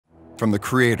From the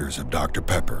creators of Dr.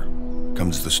 Pepper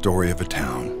comes the story of a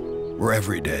town where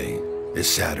every day is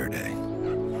Saturday,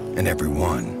 and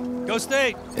everyone Go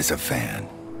State! is a fan.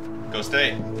 Go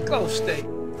State! Go State!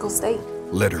 Go State.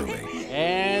 Literally,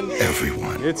 And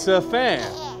everyone. it's a fan.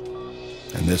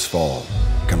 And this fall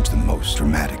comes the most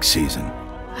dramatic season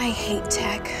I hate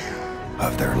tech.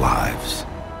 of their lives.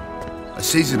 A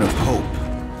season of hope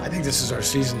I think this is our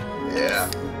season. Yeah,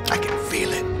 I can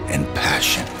feel it. And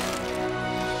passion.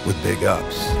 With big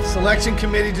ups. Selection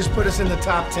committee just put us in the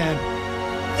top 10.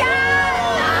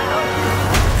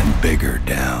 And bigger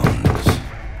downs.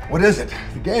 What is it?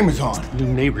 The game is on.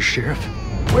 New neighbor, Sheriff.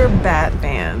 We're bad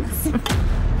fans.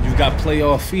 You got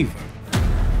playoff fever.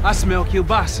 I smell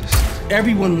kielbasa's.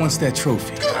 Everyone wants that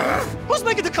trophy. Who's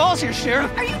making the calls here,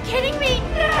 Sheriff? Are you kidding me?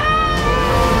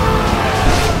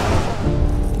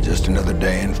 Just another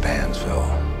day in Fansville.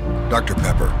 Dr.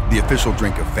 Pepper, the official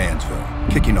drink of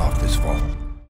Fansville, kicking off this fall.